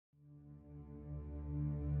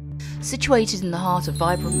Situated in the heart of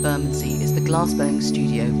vibrant Bermondsey is the glassblowing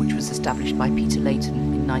studio, which was established by Peter Layton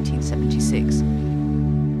in 1976.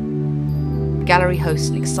 The gallery hosts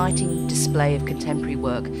an exciting display of contemporary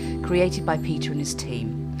work created by Peter and his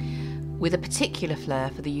team, with a particular flair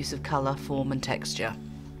for the use of colour, form and texture.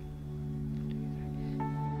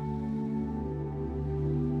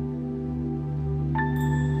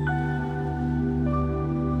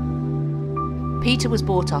 Peter was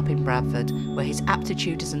brought up in Bradford, where his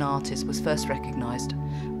aptitude as an artist was first recognised.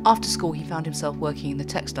 After school he found himself working in the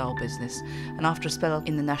textile business, and after a spell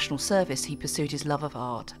in the National Service he pursued his love of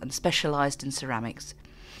art and specialised in ceramics.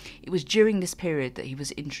 It was during this period that he was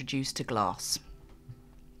introduced to glass.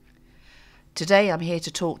 Today I'm here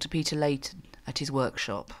to talk to Peter Layton at his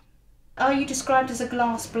workshop. Are you described as a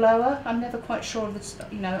glass blower? I'm never quite sure of this,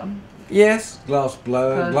 Yes, glass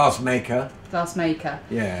blower, glass maker. Glass maker.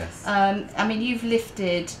 Yes. I mean, you've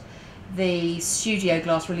lifted the studio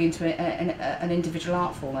glass really into an individual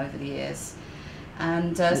art form over the years.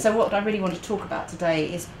 And so what I really want to talk about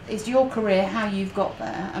today is your career, how you've got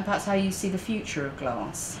there, and perhaps how you see the future of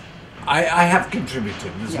glass. I have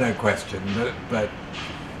contributed, there's no question, but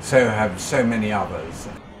so have so many others.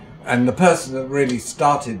 And the person that really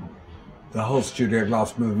started the whole studio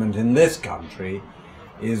glass movement in this country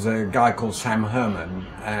is a guy called Sam Herman,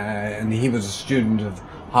 and he was a student of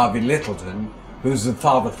Harvey Littleton, who's the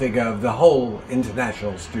father figure of the whole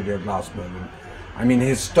international studio glass movement. I mean,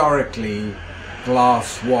 historically,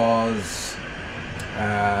 glass was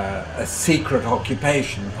a secret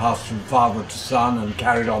occupation passed from father to son and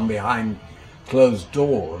carried on behind closed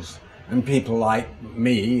doors. And people like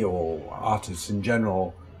me, or artists in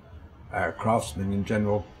general, craftsmen in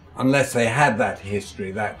general, unless they had that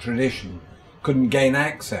history, that tradition, couldn't gain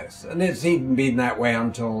access. And it's even been that way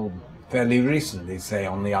until fairly recently, say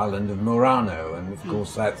on the island of Murano, and of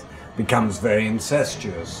course that becomes very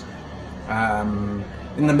incestuous. In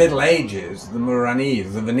the Middle Ages, the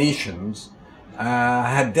Muranese, the Venetians,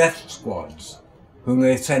 had death squads whom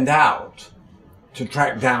they sent out to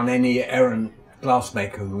track down any errant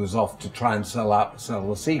glassmaker who was off to try and sell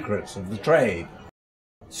the secrets of the trade.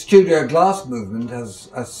 Studio glass movement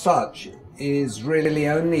as such is really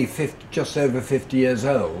only just over 50 years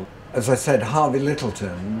old. As I said, Harvey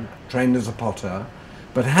Littleton trained as a potter,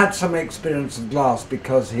 but had some experience of glass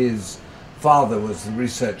because his father was the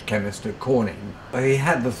research chemist at Corning. He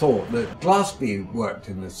had the thought that glass worked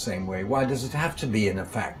in the same way. Why does it have to be in a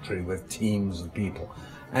factory with teams of people?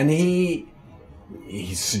 And he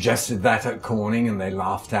suggested that at Corning, and they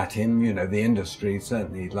laughed at him. You know, the industry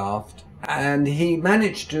certainly laughed. And he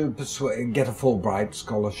managed to get a Fulbright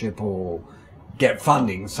scholarship or get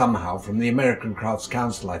funding somehow from the American Crafts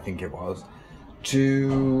Council, I think it was,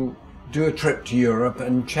 to do a trip to Europe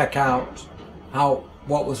and check out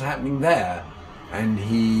what was happening there. And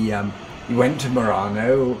he went to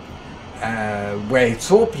Murano, where he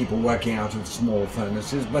saw people working out of small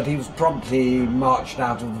furnaces, but he was promptly marched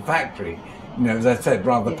out of the factory. You know, as I said,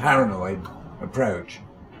 rather paranoid approach.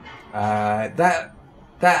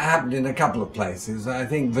 That happened in a couple of places. I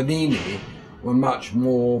think Venini were much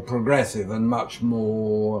more progressive and much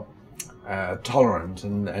more tolerant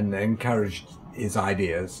and encouraged his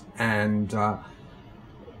ideas. And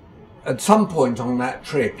at some point on that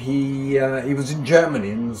trip, he was in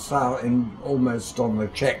Germany, in the south, almost on the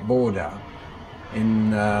Czech border,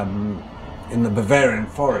 in the Bavarian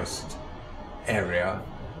forest area,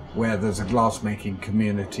 where there's a glassmaking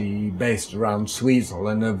community based around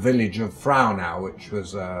Swiesel, and a village of Fraunau, which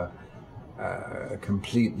was a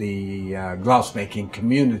completely glassmaking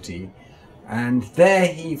community. And there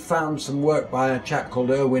he found some work by a chap called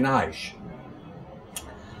Erwin Eisch,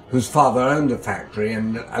 whose father owned a factory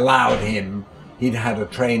and allowed him, he'd had a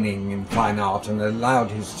training in fine art, and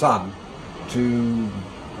allowed his son to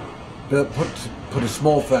put a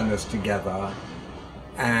small furnace together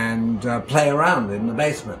and play around in the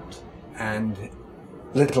basement. And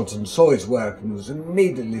Littleton saw his work and was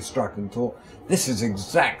immediately struck and thought, this is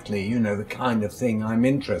exactly, you know, the kind of thing I'm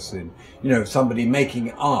interested in. You know, somebody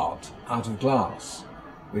making art out of glass,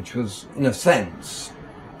 which was, in a sense,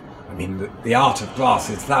 I mean, the art of glass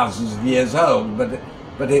is thousands of years old,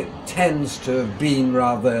 but it tends to have been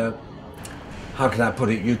rather, how can I put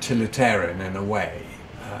it, utilitarian in a way.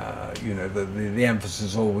 You know, the emphasis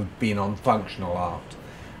has always been on functional art.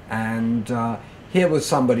 And here was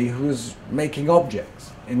somebody who was making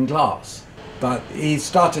objects in glass. But he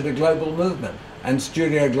started a global movement, and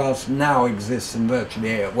studio glass now exists in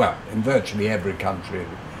virtually every country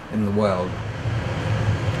in the world.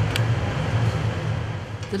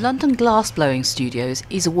 The London Glassblowing Studios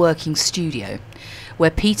is a working studio where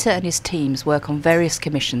Peter and his teams work on various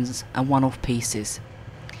commissions and one-off pieces.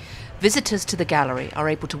 Visitors to the gallery are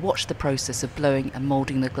able to watch the process of blowing and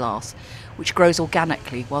moulding the glass, which grows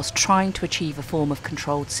organically whilst trying to achieve a form of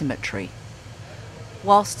controlled symmetry.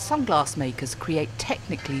 Whilst some glassmakers create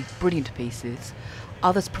technically brilliant pieces,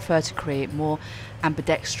 others prefer to create more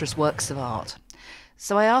ambidextrous works of art.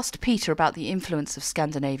 So I asked Peter about the influence of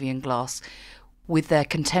Scandinavian glass with their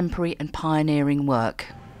contemporary and pioneering work.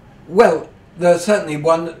 Well, there are certainly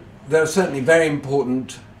very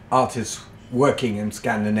important artists working in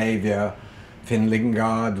Scandinavia. Finn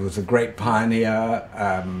Lingard was a great pioneer.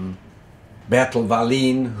 Bertil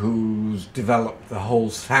Wallin, who's developed the whole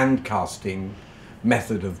sand casting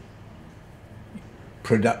method of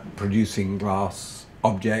producing glass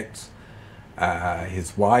objects.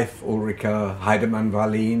 His wife, Ulrika Heidemann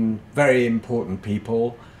Wallin, very important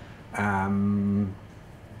people. Ulla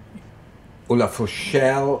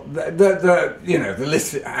Forsell, the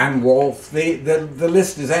list, Anne Wolf, the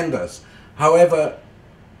list is endless. However,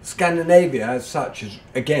 Scandinavia as such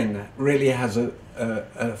again really has a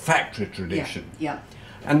factory tradition. Yeah.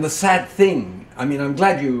 And the sad thing, I mean, I'm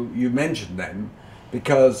glad you mentioned them,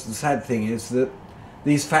 because the sad thing is that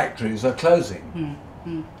these factories are closing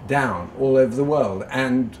down all over the world.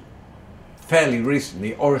 And fairly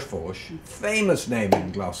recently, Orrefors, famous name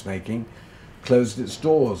in glassmaking, closed its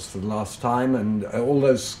doors for the last time, and all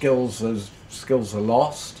those skills are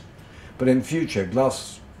lost. But in future,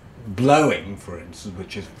 glass blowing, for instance,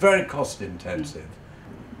 which is very cost intensive,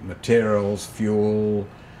 materials, fuel,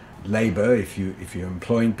 labour, if you're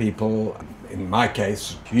employing people, in my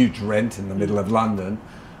case, huge rent in the middle of London.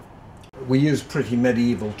 We use pretty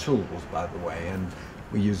medieval tools, by the way, and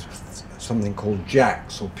we use something called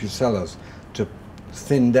jacks or pucellas to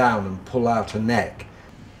thin down and pull out a neck.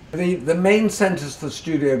 The main centres for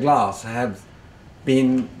studio glass have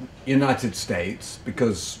been United States,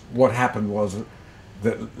 because what happened was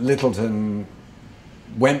that Littleton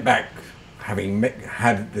went back, having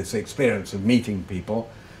had this experience of meeting people,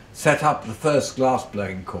 set up the first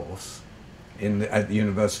glassblowing course at the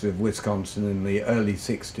University of Wisconsin in the early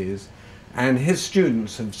 60s, and his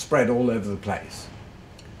students have spread all over the place,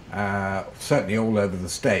 certainly all over the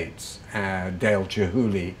States. Dale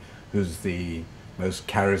Chihuly, who's the most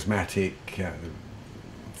charismatic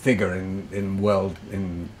figure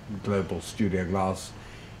in global studio glass,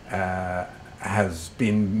 has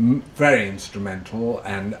been very instrumental,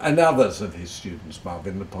 and others of his students,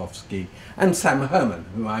 Marvin Lepofsky and Sam Herman,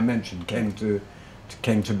 who I mentioned came to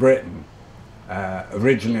Britain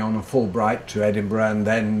originally on a Fulbright to Edinburgh, and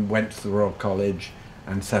then went to the Royal College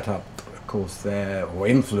and set up a course there, or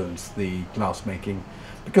influenced the glassmaking,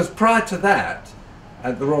 because prior to that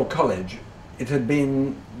at the Royal College it had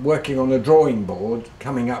been working on a drawing board,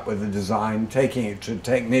 coming up with a design, taking it to a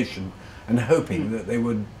technician and hoping that they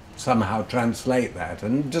would somehow translate that,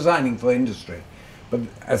 and designing for industry. But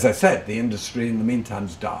as I said, the industry in the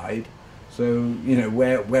meantime's died, so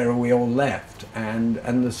where are we all left? And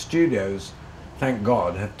the studios, thank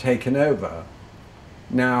God, have taken over.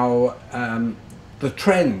 Now the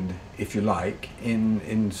trend, if you like,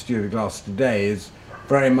 in studio glass today is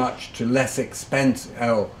very much to less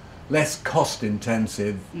expensive, less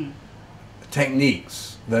cost-intensive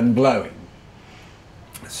techniques than blowing.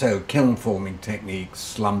 So kiln forming techniques,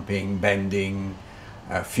 slumping, bending,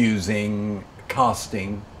 fusing,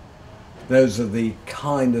 casting, those are the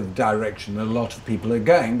kind of direction a lot of people are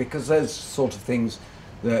going, because those sort of things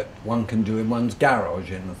that one can do in one's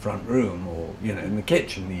garage, in the front room, or in the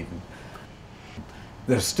kitchen even.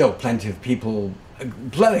 There's still plenty of people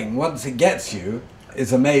blowing. Once it gets you,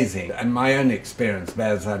 is amazing, and my own experience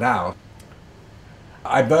bears that out.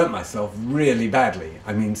 I burnt myself really badly,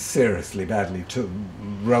 I mean seriously badly,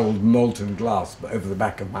 rolled molten glass over the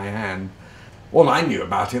back of my hand. All I knew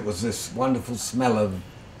about it was this wonderful smell of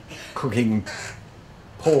cooking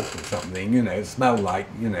pork or something, it smelled like,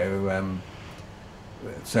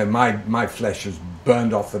 so my flesh was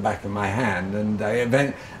burned off the back of my hand, and I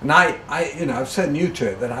was so new to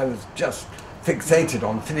it that I was just fixated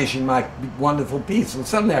on finishing my wonderful piece, and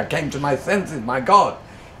suddenly I came to my senses, my God,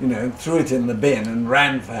 threw it in the bin and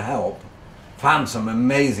ran for help, found some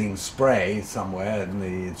amazing spray somewhere in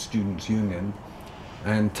the Students' Union,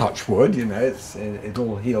 and touch wood, it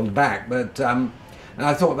all healed back, but and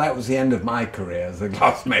I thought that was the end of my career as a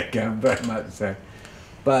glassmaker, very much so.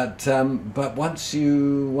 But once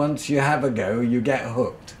you have a go, you get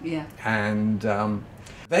hooked. Yeah. And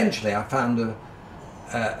eventually I found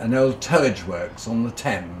an old towage works on the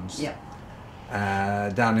Thames. Yeah.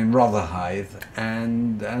 Down in Rotherhithe,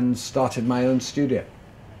 and started my own studio.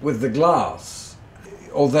 With the glass,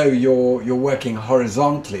 although you're working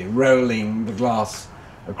horizontally, rolling the glass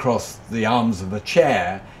across the arms of a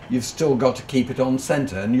chair, you've still got to keep it on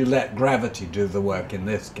centre, and you let gravity do the work in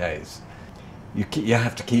this case. You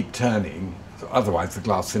have to keep turning, otherwise the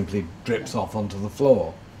glass simply drips off onto the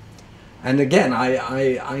floor. And again,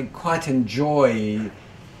 I quite enjoy,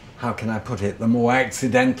 how can I put it, the more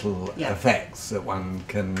accidental effects that one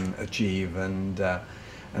can achieve, and the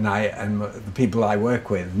people I work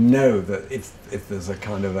with know that if there's a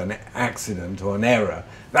kind of an accident or an error,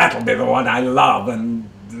 that'll be the one I love, and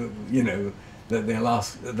you know,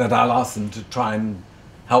 that I'll ask them to try and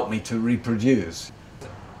help me to reproduce.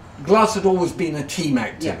 Glass had always been a team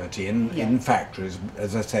activity in factories,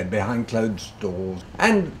 as I said, behind closed doors,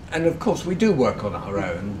 and of course we do work on our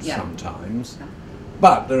own sometimes,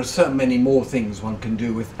 but there are so many more things one can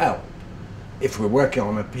do with help. If we're working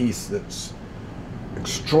on a piece that's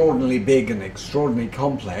extraordinarily big and extraordinarily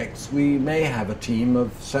complex, we may have a team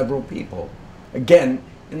of several people. Again,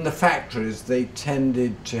 in the factories they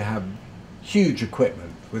tended to have huge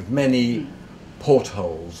equipment with many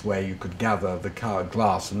portholes where you could gather the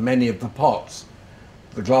glass, and many of the pots,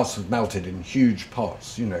 the glass was melted in huge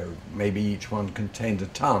pots, you know, maybe each one contained a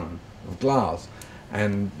ton of glass,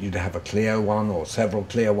 and you'd have a clear one or several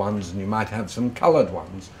clear ones, and you might have some coloured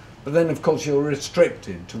ones. But then of course you're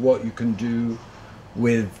restricted to what you can do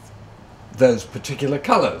with those particular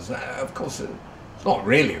colours. Of course it's not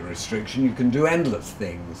really a restriction, you can do endless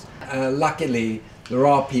things. Luckily there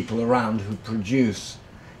are people around who produce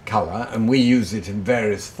colour, and we use it in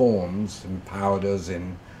various forms, in powders,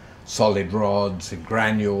 in solid rods, in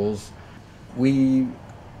granules. We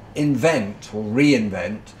invent or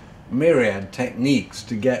reinvent myriad techniques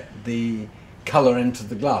to get the colour into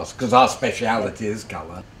the glass, because our speciality is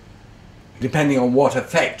colour. Depending on what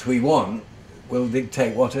effect we want will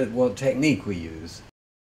dictate what technique we use.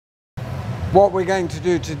 What we're going to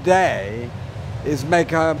do today is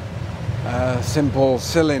make a simple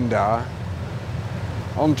cylinder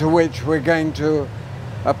onto which we're going to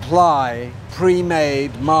apply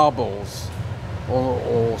pre-made marbles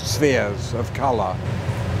or spheres of colour.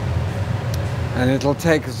 And it'll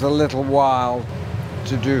take us a little while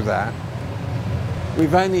to do that.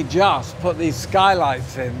 We've only just put these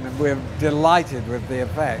skylights in, and we're delighted with the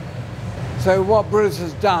effect. So what Bruce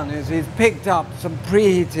has done is he's picked up some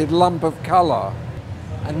preheated lump of colour,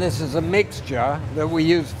 and this is a mixture that we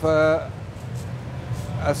use for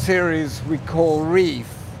a series we call Reef,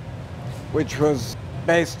 which was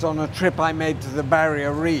based on a trip I made to the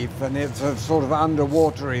Barrier Reef, and it's a sort of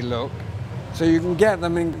underwatery look. So you can get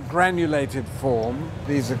them in granulated form.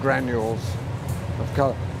 These are granules of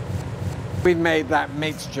colour. We made that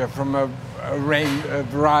mixture from a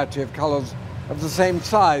variety of colours of the same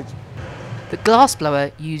size. The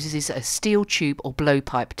glassblower uses a steel tube or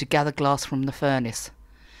blowpipe to gather glass from the furnace.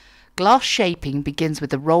 Glass shaping begins with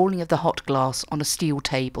the rolling of the hot glass on a steel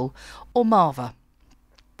table or marva.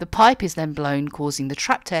 The pipe is then blown, causing the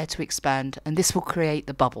trapped air to expand, and this will create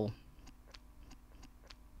the bubble.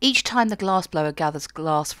 Each time the glassblower gathers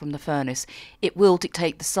glass from the furnace, it will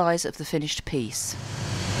dictate the size of the finished piece.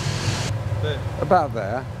 About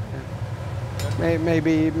there. Yeah.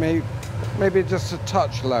 Maybe just a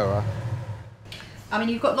touch lower. I mean,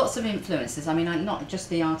 you've got lots of influences. I mean, not just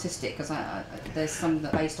the artistic, because there's some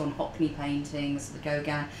that are based on Hockney paintings, the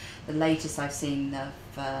Gauguin, the latest I've seen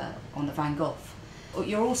on the Van Gogh.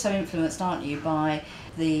 You're also influenced, aren't you, by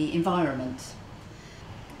the environment?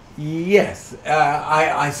 Yes,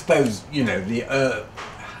 I suppose, you know,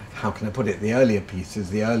 how can I put it, the earlier pieces,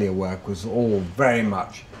 the earlier work was all very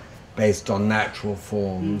much based on natural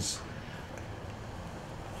forms.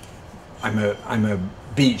 I'm a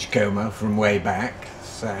beachcomber from way back,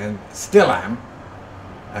 so, and still am,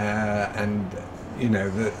 and you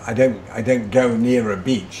know, I don't go near a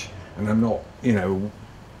beach, and I'm not, you know,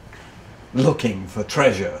 looking for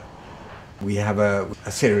treasure. We have a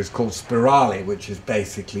series called Spirali, which is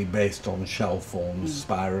basically based on shell forms,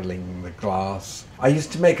 spiraling the glass. I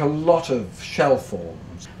used to make a lot of shell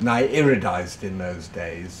forms, and I iridized in those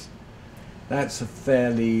days. That's a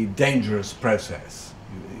fairly dangerous process.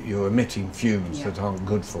 You're emitting fumes that aren't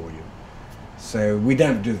good for you. So we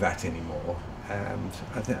don't do that anymore. And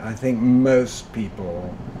I think most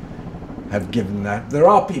people have given that. There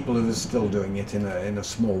are people who are still doing it in a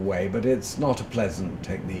small way, but it's not a pleasant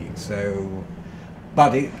technique. So,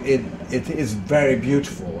 but it is very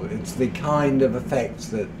beautiful. It's the kind of effects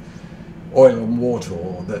that oil and water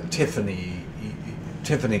or that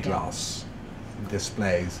Tiffany glass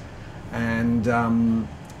displays. And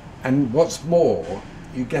what's more,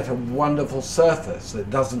 you get a wonderful surface that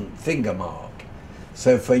doesn't finger mark.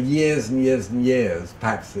 So for years and years and years,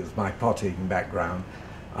 perhaps it's my potting background,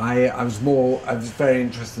 I was very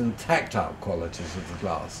interested in tactile qualities of the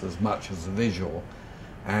glass as much as the visual.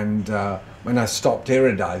 And when I stopped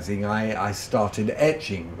iridizing, I started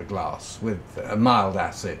etching the glass with a mild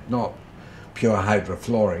acid, not pure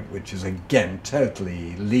hydrofluoric, which is again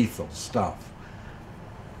totally lethal stuff,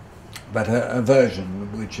 but a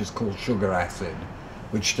version which is called sugar acid,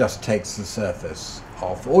 which just takes the surface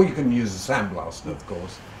off. Or you can use a sandblaster, of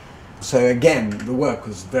course. So again, the work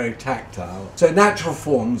was very tactile. So natural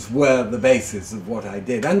forms were the basis of what I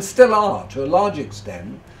did, and still are to a large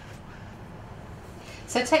extent.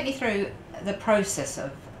 So take me through the process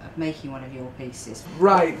of making one of your pieces.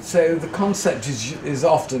 Right, so the concept is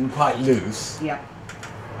often quite loose. Yeah.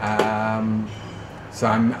 So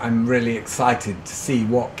I'm really excited to see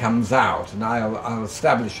what comes out, and I'll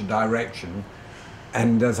establish a direction.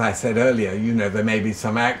 And as I said earlier, you know, there may be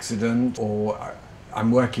some accident, or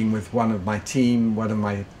I'm working with one of my team, one of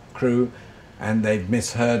my crew, and they've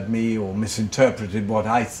misheard me or misinterpreted what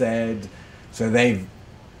I said. So they've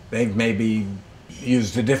maybe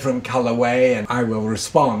used a different colorway, and I will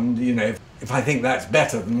respond, you know, if I think that's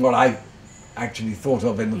better than what I actually thought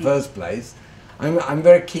of in the first place. I'm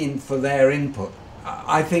very keen for their input.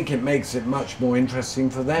 I think it makes it much more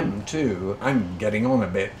interesting for them too. I'm getting on a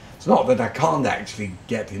bit. It's not that I can't actually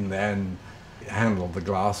get in there and handle the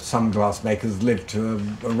glass. Some glass makers live to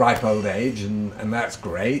a ripe old age, and that's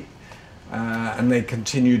great. And they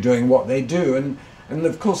continue doing what they do. And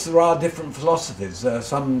of course there are different philosophies. There are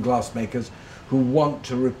some glass makers who want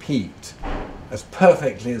to repeat as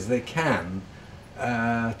perfectly as they can,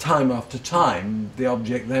 time after time, the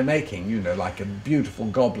object they're making, you know, like a beautiful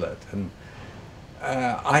goblet. And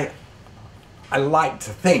I like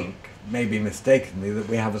to think, maybe mistakenly, that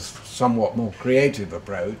we have a somewhat more creative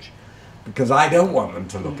approach, because I don't want them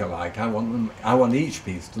to look alike. I want each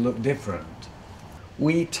piece to look different.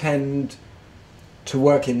 We tend to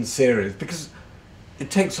work in series because it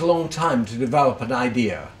takes a long time to develop an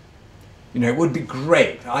idea. You know, it would be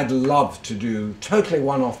great. I'd love to do totally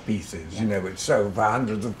one-off pieces, you know, which sell for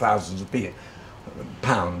hundreds of thousands of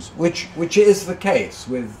pounds, which is the case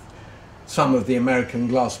with some of the American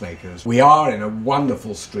glassmakers. We are in a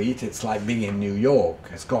wonderful street. It's like being in New York.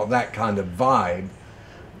 It's got that kind of vibe.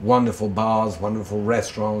 Wonderful bars, wonderful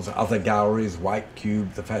restaurants, other galleries, White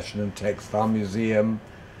Cube, the Fashion and Textile Museum,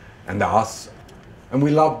 and us. And we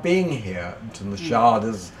love being here until the Shard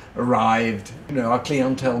has arrived. You know, our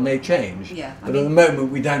clientele may change. Yeah, but at the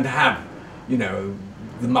moment we don't have, you know,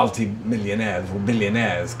 the multi-millionaires or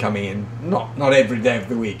billionaires coming in, not every day of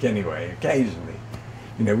the week anyway, occasionally.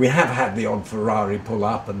 You know, we have had the odd Ferrari pull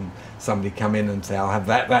up and somebody come in and say, I'll have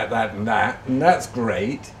that, and that, and that's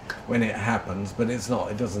great when it happens, but it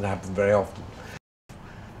doesn't happen very often.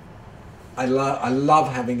 I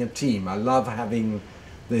love having a team. I love having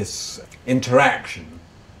this interaction,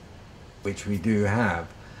 which we do have.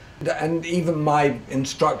 And even my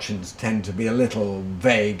instructions tend to be a little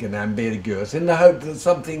vague and ambiguous, in the hope that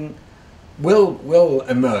something will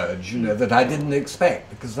emerge, you know, that I didn't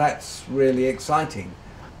expect, because that's really exciting.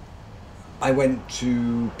 I went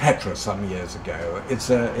to Petra some years ago. It's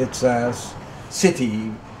a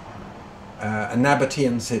city, a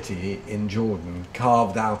Nabatean city in Jordan,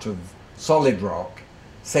 carved out of solid rock,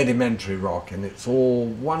 sedimentary rock, and it's all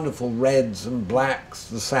wonderful reds and blacks,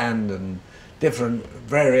 the sand, and different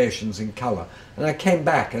variations in colour. And I came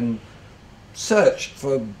back and searched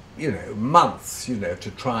for, you know, months, you know, to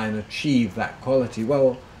try and achieve that quality.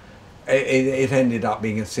 Well, it ended up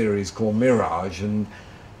being a series called Mirage, and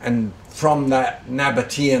from that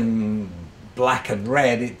Nabatean black and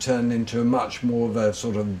red, it turned into much more of a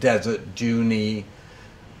sort of desert, duney.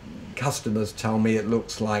 Customers tell me it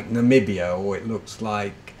looks like Namibia, or it looks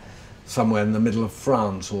like somewhere in the middle of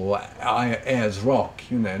France, or Ayers Rock,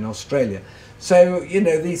 you know, in Australia. So, you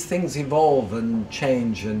know, these things evolve and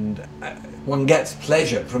change, and one gets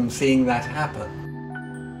pleasure from seeing that happen.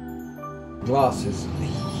 Glass is a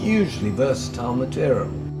hugely versatile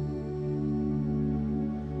material.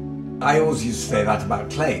 I always used to say that about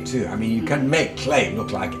clay too. I mean, you can make clay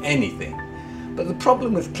look like anything. But the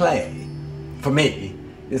problem with clay, for me,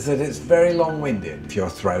 is that it's very long-winded. If you're a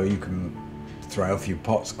thrower, you can throw a few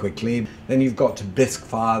pots quickly, then you've got to bisque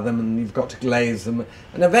fire them, and you've got to glaze them,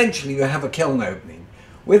 and eventually you have a kiln opening.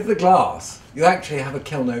 With the glass, you actually have a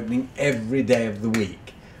kiln opening every day of the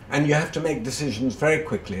week, and you have to make decisions very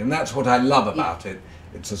quickly, and that's what I love about it.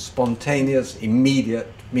 It's a spontaneous,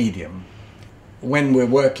 immediate medium. When we're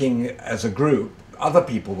working as a group, other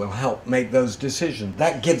people will help make those decisions.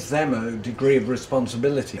 That gives them a degree of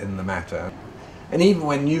responsibility in the matter. And even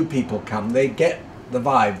when new people come, they get the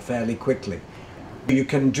vibe fairly quickly. You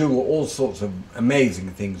can do all sorts of amazing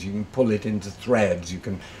things. You can pull it into threads, you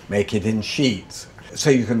can make it in sheets. So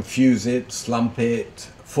you can fuse it, slump it,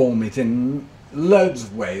 form it in loads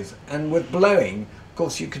of ways. And with blowing, of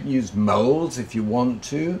course, you can use molds if you want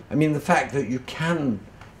to. I mean, the fact that you can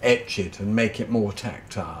etch it and make it more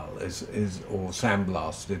tactile or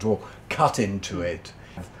sandblast it or cut into it.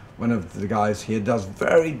 One of the guys here does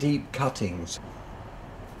very deep cuttings.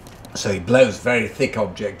 So he blows very thick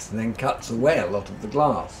objects and then cuts away a lot of the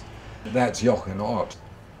glass. That's Jochen Ott.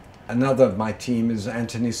 Another of my team is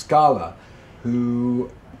Anthony Scala, who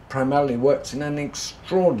primarily works in an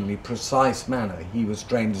extraordinarily precise manner. He was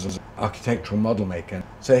trained as an architectural model maker.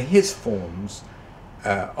 So his forms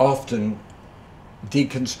often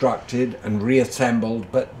deconstructed and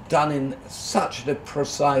reassembled, but done in such a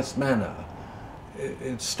precise manner.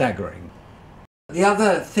 It's staggering. The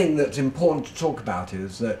other thing that's important to talk about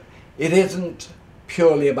is that it isn't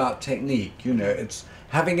purely about technique, you know, it's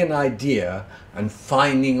having an idea and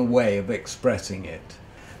finding a way of expressing it.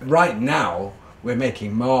 Right now, we're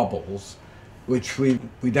making marbles, which we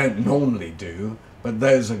don't normally do, but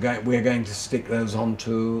we're going to stick those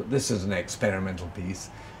onto, this is an experimental piece,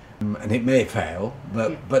 and it may fail,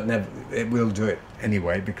 but never, we'll do it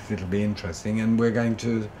anyway because it'll be interesting, and we're going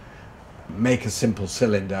to make a simple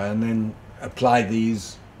cylinder and then apply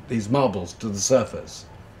these marbles to the surface.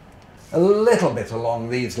 A little bit along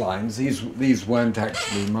these lines, these weren't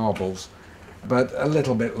actually marbles, but a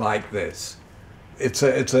little bit like this. It's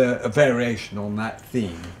a variation on that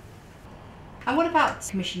theme. And what about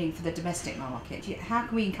commissioning for the domestic market? How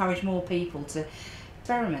can we encourage more people to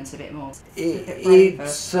experiment a bit more?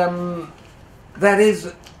 That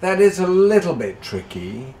is a little bit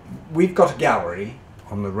tricky. We've got a gallery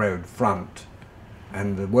on the road front,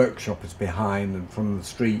 and the workshop is behind, and from the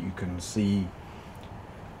street you can see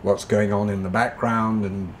what's going on in the background,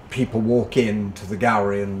 and people walk into the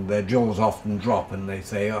gallery and their jaws often drop and they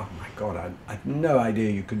say, oh my God, I had no idea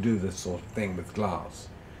you could do this sort of thing with glass.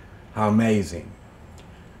 How amazing.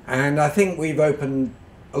 And I think we've opened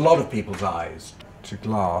a lot of people's eyes to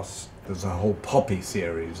glass. There's a whole Poppy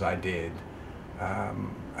series I did,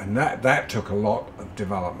 and that took a lot of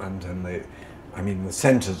development, and the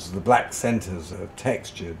centers, the black centers are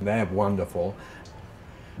textured, they're wonderful.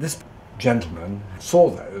 This gentleman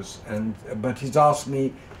saw those, but he's asked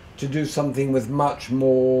me to do something with much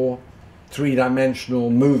more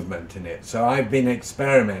three-dimensional movement in it. So I've been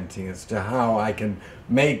experimenting as to how I can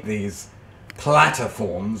make these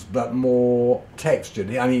platiforms but more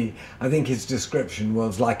textured. I mean, I think his description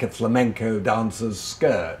was like a flamenco dancer's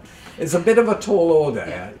skirt. It's a bit of a tall order,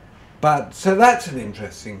 yeah. But so that's an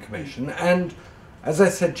interesting commission. And as I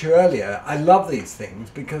said to you earlier, I love these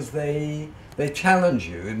things because they challenge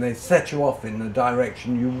you and they set you off in a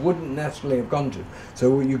direction you wouldn't necessarily have gone to.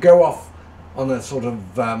 So you go off on a sort of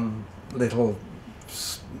little,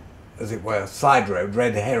 as it were, side road,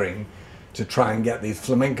 red herring, to try and get these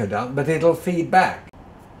flamenco down, but it'll feed back.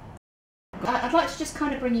 I'd like to just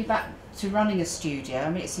kind of bring you back to running a studio.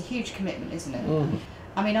 I mean, it's a huge commitment, isn't it? Mm.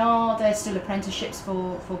 I mean, are there still apprenticeships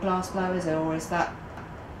for glass blowers, or is that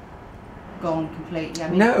gone completely? I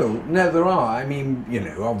mean, No, there are. I mean, you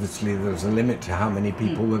know, obviously there's a limit to how many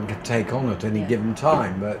people one can take on at any given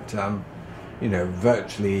time, but you know,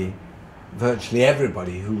 virtually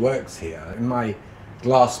everybody who works here in my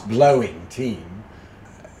glass blowing team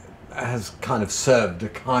has kind of served a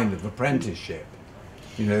kind of apprenticeship.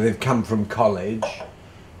 You know, they've come from college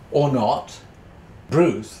or not.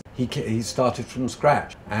 Bruce, he started from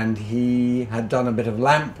scratch, and he had done a bit of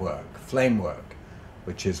lamp work, flame work,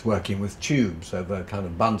 which is working with tubes over a kind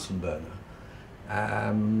of Bunsen burner,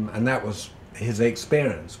 and that was his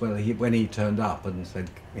experience. Well, when he turned up and said,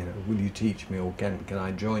 you know, will you teach me, or can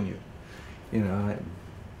I join you? You know,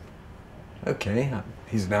 okay.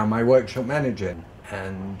 He's now my workshop manager,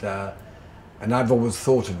 and I've always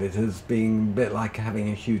thought of it as being a bit like having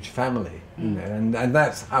a huge family, you know, and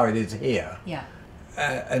that's how it is here. Yeah.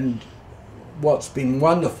 And what's been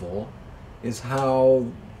wonderful is how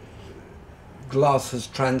glass has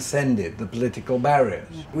transcended the political barriers.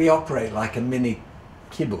 Yeah. We operate like a mini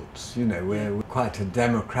kibbutz, you know, we're quite a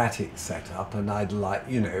democratic setup, and I'd like,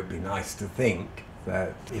 you know, it'd be nice to think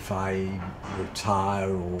that if I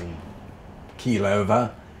retire or keel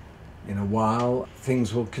over in a while,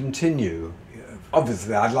 things will continue.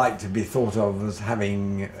 Obviously, I'd like to be thought of as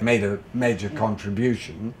having made a major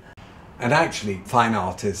contribution. And actually, fine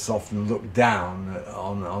artists often look down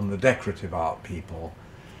on the decorative art people.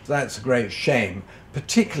 That's a great shame,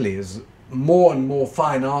 particularly as more and more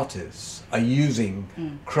fine artists are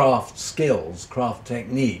using craft skills, craft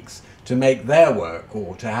techniques to make their work,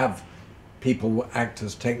 or to have people act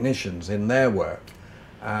as technicians in their work.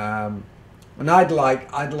 And I'd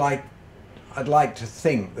like to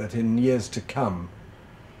think that in years to come,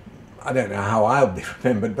 I don't know how I'll be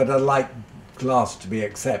remembered, but I'd like glass to be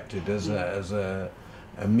accepted as a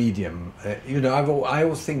medium. You know, I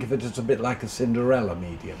always think of it as a bit like a Cinderella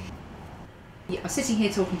medium. Yeah, sitting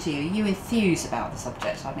here talking to you, you enthuse about the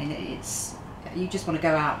subject. I mean, it's you just want to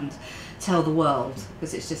go out and tell the world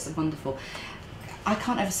because it's just wonderful. I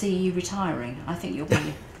can't ever see you retiring. I think you'll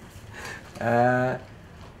be.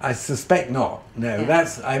 I suspect not. No, Yeah.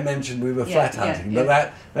 I mentioned we were flat hunting,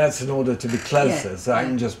 but that's in order to be closer, so I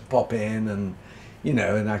can just pop in and, you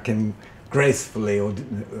know, and I can gracefully or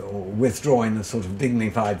withdraw in a sort of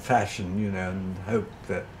dignified fashion, you know, and hope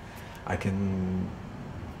that I can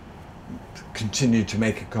continue to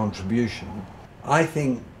make a contribution. I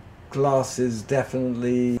think glass is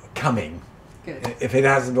definitely coming. Good. If it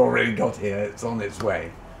hasn't already got here, it's on its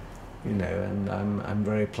way, you know, and I'm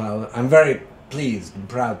very proud. I'm very pleased and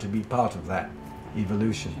proud to be part of that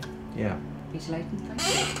evolution. Yeah. Peter Layton,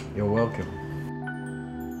 thank you. You're welcome.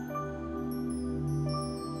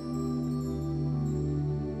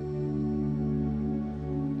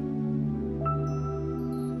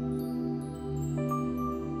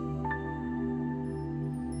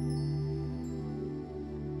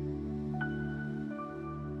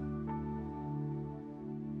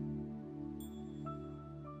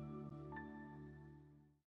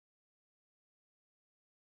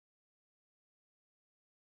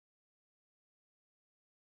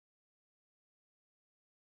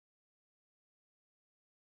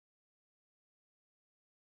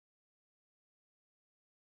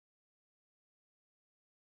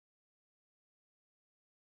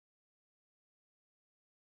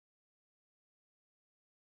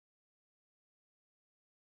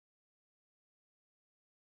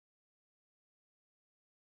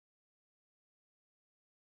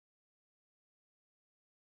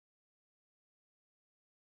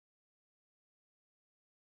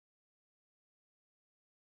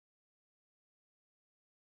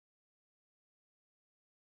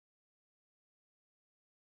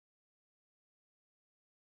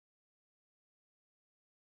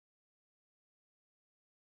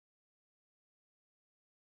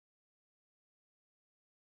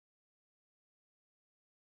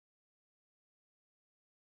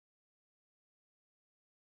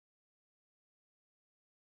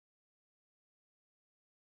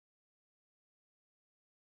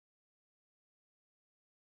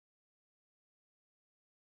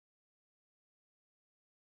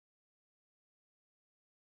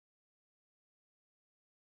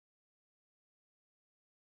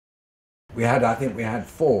 I think we had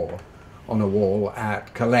 4 on a wall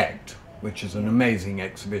at Collect, which is an amazing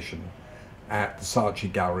exhibition at the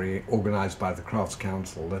Saatchi Gallery, organised by the Crafts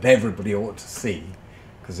Council, that everybody ought to see,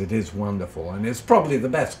 because it is wonderful. And it's probably the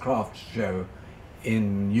best crafts show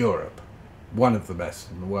in Europe, one of the best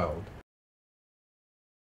in the world.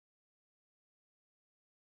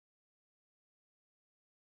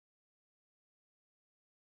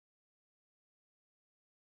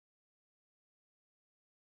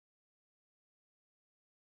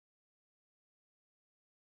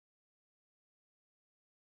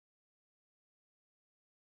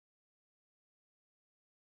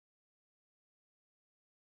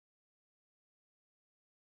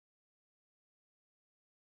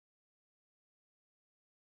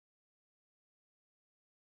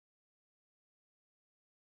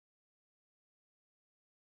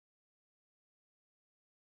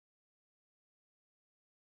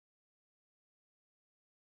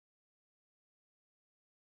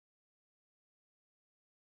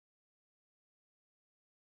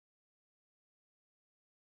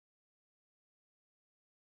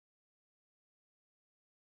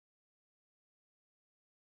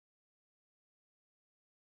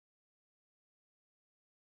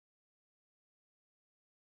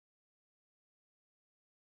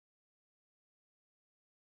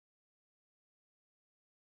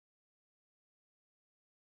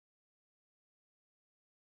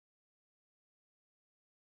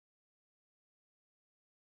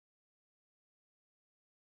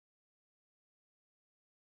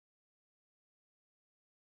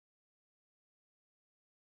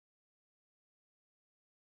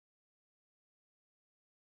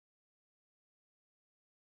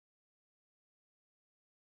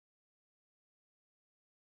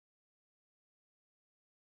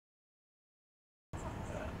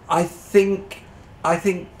 I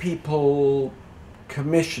think people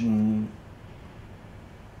commission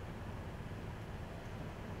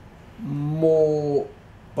more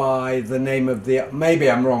by the name of the,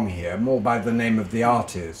 maybe I'm wrong here, more by the name of the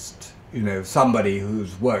artist, you know, somebody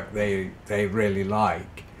whose work they really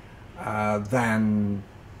like, than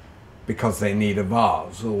because they need a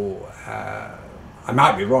vase, or I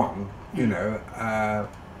might be wrong, you know.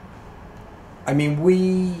 I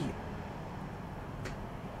mean,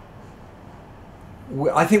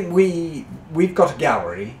 I think we've got a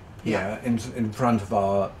gallery here in front of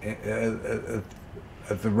our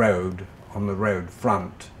at the road, on the road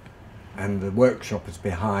front, and the workshop is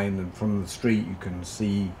behind, and from the street you can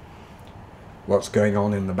see what's going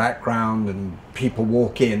on in the background, and people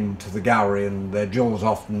walk into the gallery and their jaws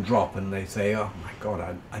often drop and they say, oh my God,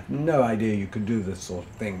 I had no idea you could do this sort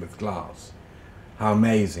of thing with glass. How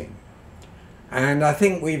amazing. And I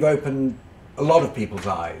think we've opened a lot of people's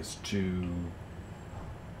eyes to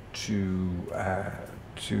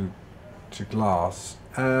glass.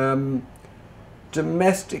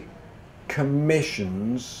 Domestic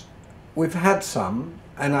commissions, we've had some,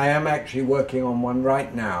 and I am actually working on one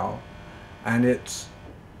right now, and it's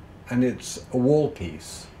a wall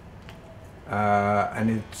piece, and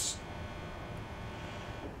it's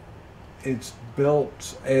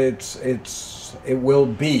built. It will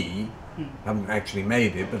be. I haven't actually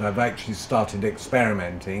made it, but I've actually started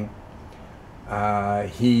experimenting.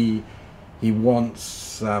 He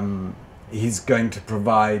wants. He's going to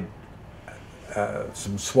provide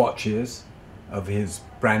some swatches of his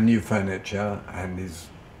brand new furniture, and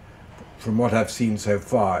from what I've seen so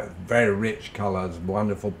far, very rich colours,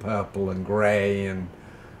 wonderful purple and grey and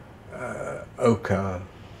ochre,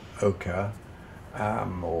 or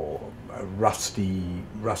rusty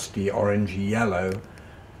orangey yellow,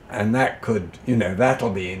 and that could,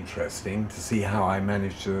 that'll be interesting to see how I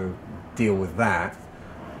manage to deal with that.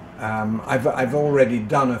 I've already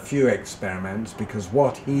done a few experiments, because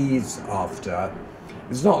what he's after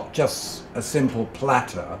is not just a simple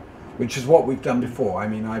platter, which is what we've done before. I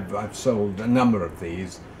mean, I've sold a number of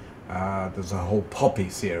these. There's a whole poppy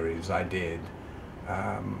series I did,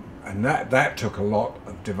 and that took a lot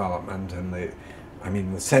of development. And the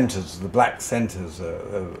centers, the black centers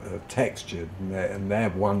are textured, and they're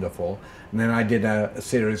wonderful. And then I did a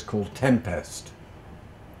series called Tempest,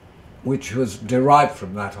 which was derived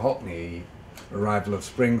from that Hockney Arrival of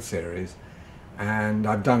Spring series, and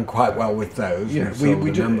I've done quite well with those.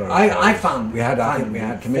 I found we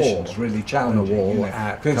had commissions really challenging on the wall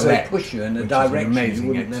because they push you in a direction you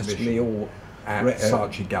wouldn't necessarily all at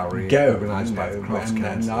Saatchi Gallery, organised by the Cross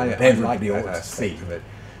Council. Everybody ought to see it,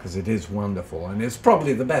 because it is wonderful, and it's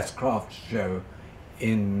probably the best craft show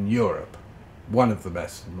in Europe, one of the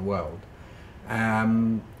best in the world,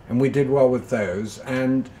 and we did well with those.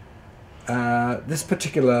 And this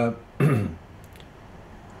particular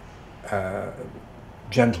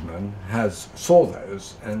gentleman saw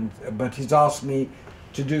those, but he's asked me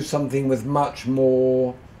to do something with much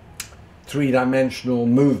more three-dimensional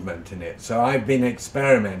movement in it. So I've been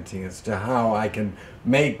experimenting as to how I can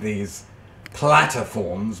make these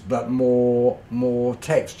platforms, but more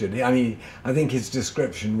textured. I mean, I think his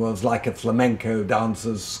description was like a flamenco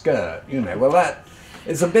dancer's skirt. Well, that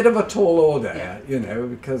is a bit of a tall order,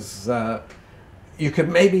 because you could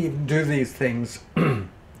maybe even do these things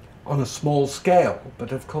on a small scale,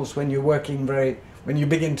 but of course when you're working when you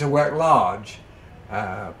begin to work large,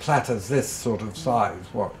 platters this sort of size,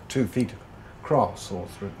 2 feet across or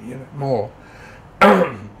 3, more,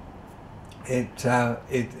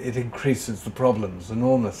 it increases the problems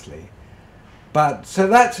enormously. But so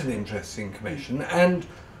that's an interesting commission, and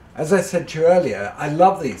as I said to you earlier, I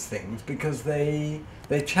love these things because they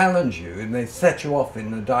challenge you and they set you off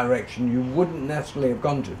in a direction you wouldn't necessarily have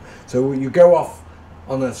gone to. So you go off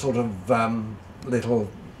on a sort of little,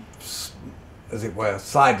 as it were,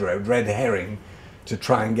 side road, red herring, to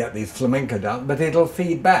try and get these flamenco down, but it'll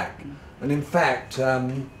feed back. And in fact,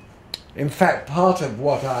 part of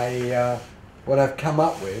what I've come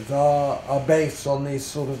up with are based on these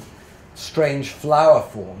sort of strange flower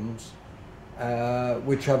forms,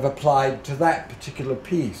 which I've applied to that particular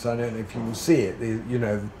piece. I don't know if you can see it.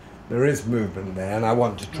 There is movement there, and I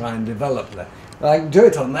want to try and develop that. I can do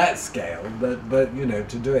it on that scale, but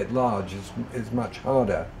to do it large is much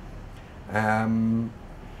harder. And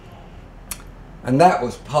that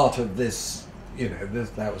was part of this.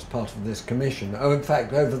 That was part of this commission. Oh, in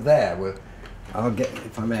fact, over there, I'll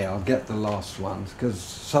get the last ones, because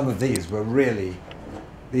some of these were really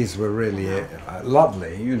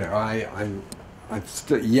lovely. I've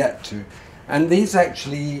still yet to, and these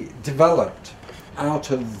actually developed out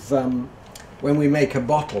of when we make a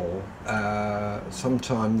bottle.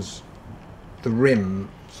 Sometimes the rim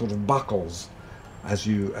sort of buckles as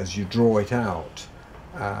you draw it out.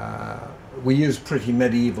 We use pretty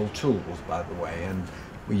medieval tools, by the way, and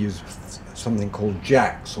we use something called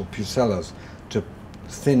jacks or pucellas to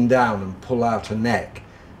thin down and pull out a neck,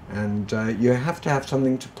 and you have to have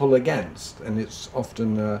something to pull against, and it's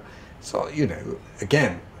often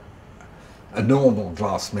again, a normal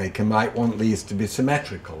glassmaker might want these to be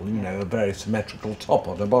symmetrical, you know, a very symmetrical top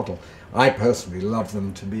on a bottle. I personally love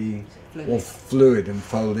them to be all fluid and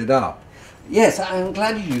folded up. Yes, I'm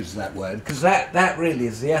glad you used that word, because that really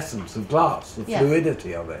is the essence of glass, the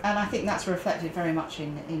fluidity of it. And I think that's reflected very much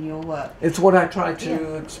in your work. It's what I try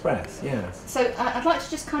to express, yes. So I'd like to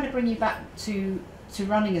just kind of bring you back to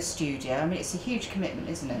running a studio. I mean, it's a huge commitment,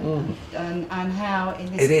 isn't it? Mm. And how in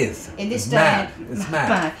this it is. In this it's day mad. And, it's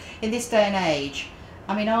mad. In this day and age,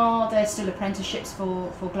 I mean, are there still apprenticeships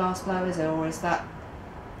for glass blowers, or is that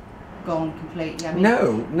gone completely? I mean,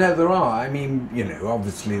 no, there are. I mean, you know,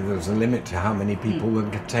 obviously there's a limit to how many people we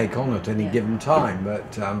can take on at any given time,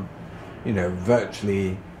 but you know,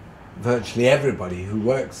 virtually everybody who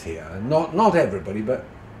works here, not everybody, but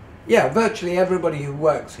yeah, virtually everybody who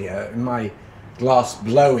works here in my glass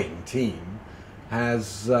blowing team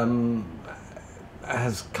has kind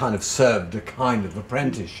of served a kind of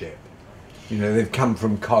apprenticeship. You know, they've come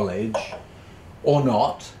from college or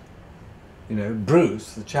not. You know,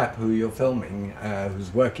 Bruce, the chap who you're filming,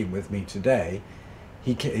 who's working with me today,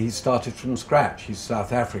 he started from scratch. He's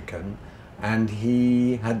South African, and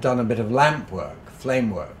he had done a bit of lamp work, flame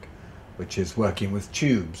work, which is working with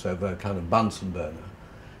tubes over a kind of Bunsen burner.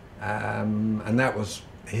 And that was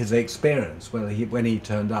his experience when he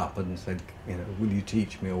turned up and said, you know, will you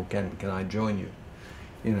teach me, or can I join you?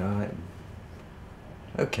 You know,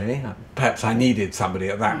 okay, perhaps I needed somebody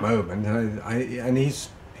at that moment, and he's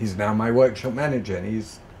now my workshop manager, and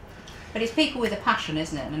But it's people with a passion,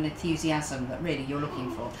 isn't it, and an enthusiasm that really you're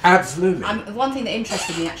looking for. Absolutely. One thing that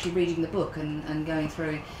interested me actually reading the book and going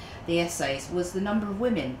through the essays was the number of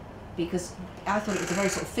women, because I thought it was a very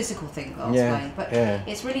sort of physical thing glass blowing, but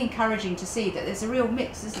it's really encouraging to see that there's a real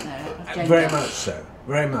mix, isn't there, of gender? Very much so,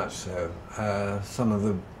 very much so. Some of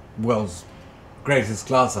the world's greatest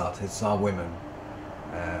glass artists are women.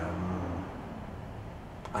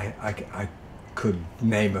 I could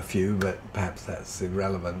name a few, but perhaps that's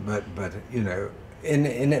irrelevant. But you know,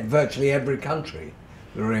 in virtually every country,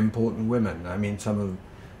 there are important women. I mean, some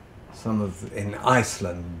of in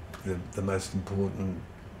Iceland, the most important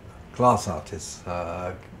glass artists,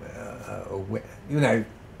 you know,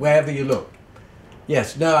 wherever you look.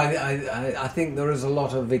 Yes, no, I think there is a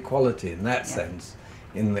lot of equality in that sense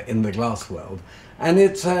in the glass world, and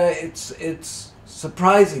it's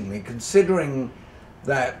surprisingly, considering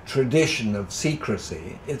that tradition of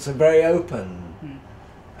secrecy, it's a very open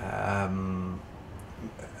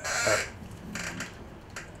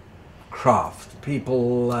craft.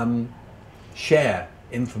 People share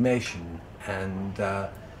information, and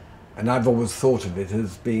I've always thought of it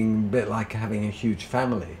as being a bit like having a huge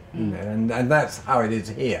family, you know, and that's how it is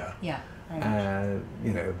here. Yeah.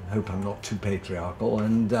 You know, hope I'm not too patriarchal,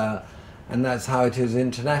 and that's how it is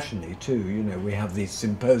internationally too. You know, we have these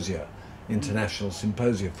symposia, international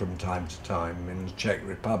symposia from time to time in the Czech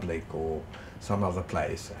Republic or some other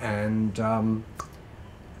place, and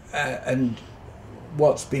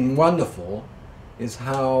what's been wonderful is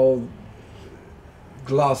how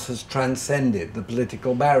glass has transcended the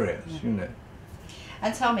political barriers, you know.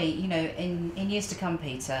 And tell me, you know, in years to come,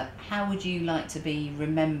 Peter, how would you like to be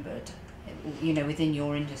remembered, you know, within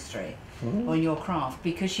your industry or in your craft?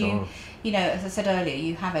 Because you know, as I said earlier,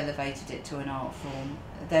 you have elevated it to an art form.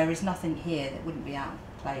 There is nothing here that wouldn't be out of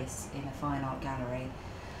place in a fine art gallery.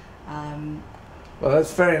 Well,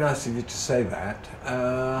 that's very nice of you to say that.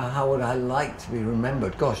 How would I like to be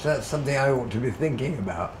remembered? Gosh, that's something I ought to be thinking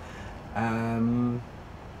about. I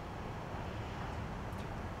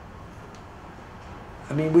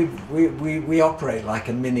mean, we operate like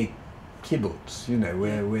a mini kibbutz, you know,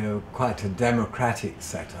 we're quite a democratic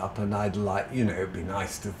setup, and I'd like, you know, it'd be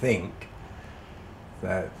nice to think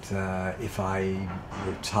that if I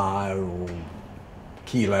retire or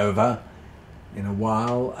keel over in a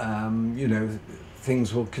while, you know,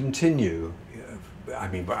 things will continue. I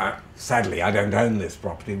mean, sadly, I don't own this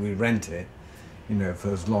property, we rent it, you know,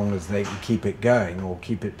 for as long as they can keep it going or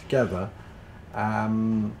keep it together.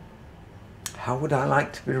 How would I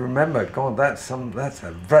like to be remembered? God, that's a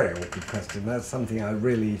very awkward question. That's something I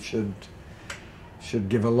really should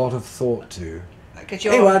give a lot of thought to.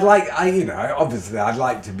 Anyway, obviously I'd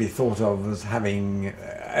like to be thought of as having,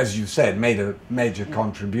 as you said, made a major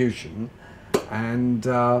contribution, and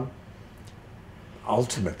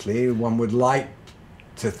ultimately one would like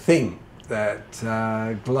to think that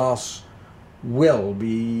glass will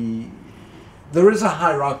be. There is a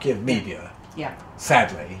hierarchy of media,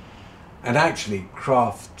 sadly. And actually,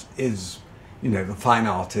 craft is, you know, the fine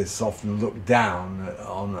artists often look down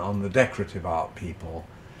on the decorative art people,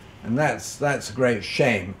 and that's a great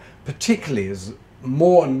shame. Particularly as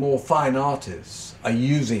more and more fine artists are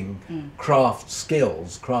using craft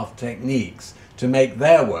skills, craft techniques to make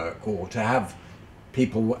their work, or to have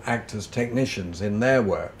people act as technicians in their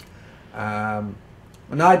work. And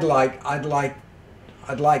I'd like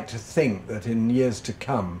to think that in years to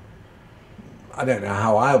come, I don't know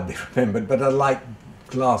how I'll be remembered, but I'd like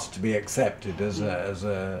glass to be accepted as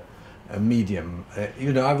a medium.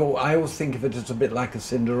 You know, I always think of it as a bit like a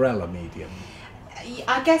Cinderella medium.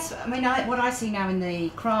 I guess, I mean, what I see now in the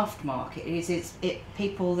craft market is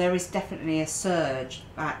people, there is definitely a surge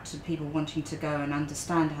back to people wanting to go and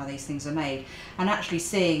understand how these things are made, and actually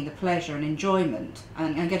seeing the pleasure and enjoyment,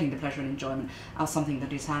 and getting the pleasure and enjoyment out of something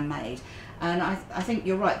that is handmade. And I think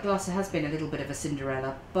you're right, glass has been a little bit of a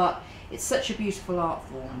Cinderella, but it's such a beautiful art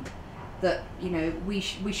form that, you know, we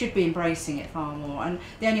should be embracing it far more. And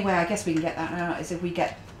the only way I guess we can get that out is if we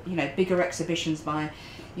get, you know, bigger exhibitions by,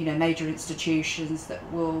 you know, major institutions that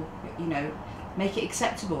will, you know, make it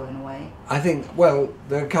acceptable in a way. I think, well,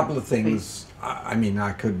 there are a couple of things I mean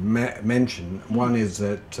I could mention. One is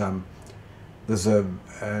that there's an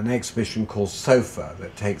exhibition called SOFA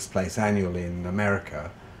that takes place annually in America.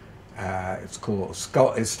 It's called,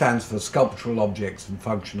 it stands for Sculptural Objects and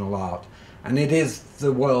Functional Art, and it is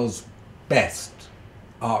the world's best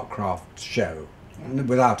art craft show,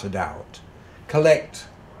 without a doubt. Collect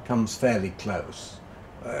comes fairly close.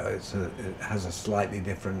 It has a slightly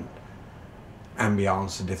different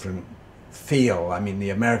ambience, a different feel. I mean,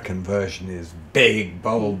 the American version is big,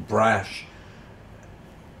 bold, brash.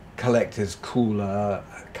 Collect is cooler,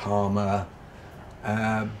 calmer.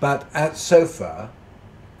 But at SOFA,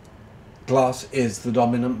 glass is the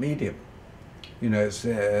dominant medium. You know, it's,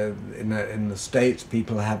 in the States,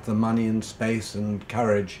 people have the money and space and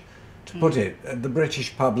courage to put it. The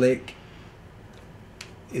British public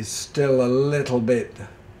is still a little bit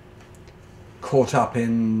caught up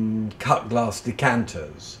in cut glass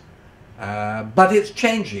decanters. But it's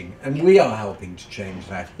changing, and we are helping to change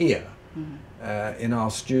that here in our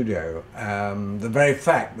studio. The very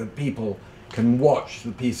fact that people can watch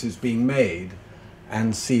the pieces being made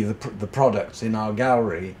and see the products in our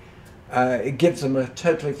gallery, it gives them a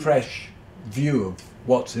totally fresh view of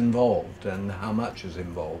what's involved and how much is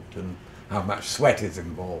involved and how much sweat is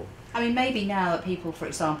involved. I mean, maybe now that people, for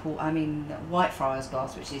example, I mean, Whitefriars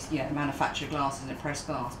glass, which is, you know, manufactured glass and pressed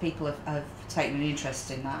glass, people have taken an interest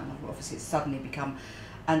in that, and obviously it's suddenly become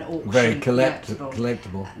an auction. Very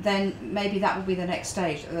collectible. Then maybe that will be the next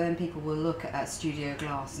stage. Then people will look at studio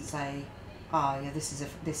glass and say, "Ah, yeah, this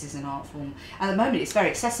is an art form." At the moment, it's very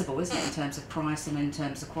accessible, isn't it, in terms of price and in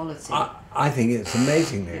terms of quality? I think it's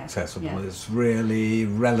amazingly accessible. Yeah. It's really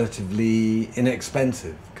relatively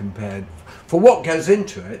inexpensive compared for what goes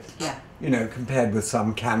into it. Yeah. You know, compared with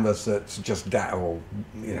some canvas that's just or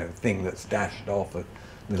you know, thing that's dashed off, a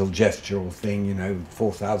little gestural thing. You know,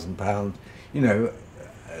 £4,000. You know,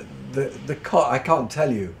 I can't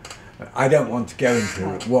tell you. I don't want to go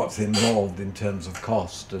into what's involved in terms of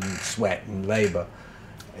cost and sweat and labour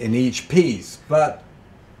in each piece, but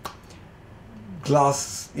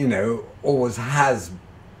glass, you know, always has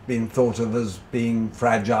been thought of as being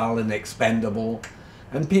fragile and expendable,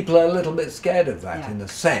 and people are a little bit scared of that in a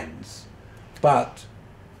sense. But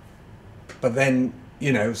then,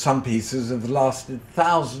 you know, some pieces have lasted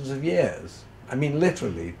thousands of years. I mean,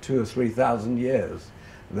 literally 2,000 or 3,000 years.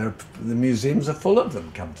 The museums are full of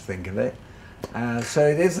them, come to think of it. So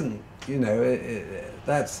it isn't, you know,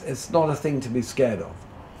 it's not a thing to be scared of.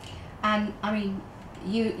 And I mean,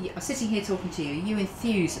 you sitting here talking to you, you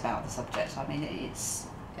enthuse about the subject. I mean,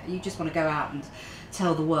 you just want to go out and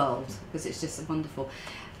tell the world, because it's just wonderful.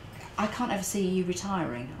 I can't ever see you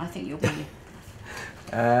retiring. I think you'll be...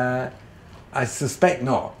 I suspect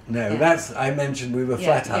not. No, I mentioned we were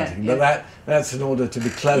flat hunting, but that's in order to be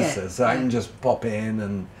closer, so I can just pop in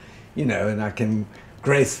and, you know, and I can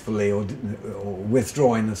gracefully or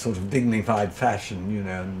withdraw in a sort of dignified fashion, you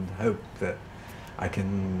know, and hope that I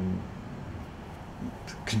can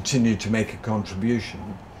continue to make a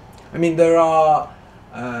contribution. I mean, there are,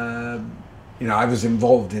 you know, I was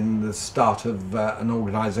involved in the start of an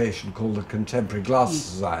organisation called the Contemporary Glass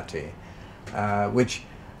Society,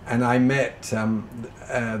 and I met,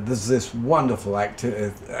 there's this wonderful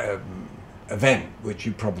event which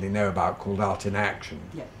you probably know about called Art in Action,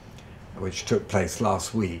 which took place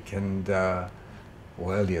last week, and or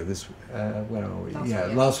earlier this, where are we?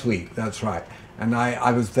 Last week, that's right. And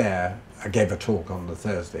I was there. I gave a talk on the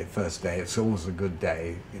Thursday, first day. It's always a good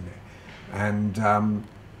day, you know. And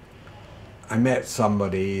I met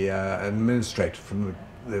somebody, an administrator from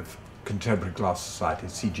the Contemporary Glass Society,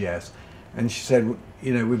 CGS, and she said,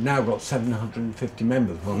 you know, we've now got 750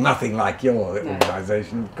 members. Well, nothing like your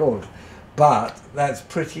organisation, of course, But that's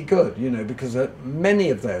pretty good, you know, because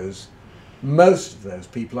most of those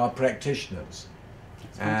people are practitioners.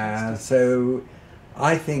 So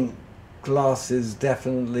I think glass is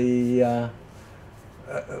definitely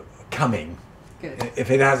coming. Good. If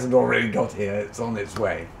it hasn't already got here, it's on its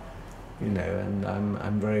way, you know, and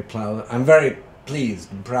I'm very proud. I'm very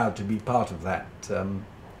pleased and proud to be part of that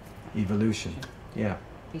evolution. Yeah.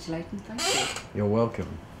 Peter Layton, thank you. You're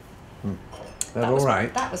welcome. That all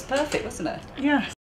right? That was perfect, wasn't it? Yes.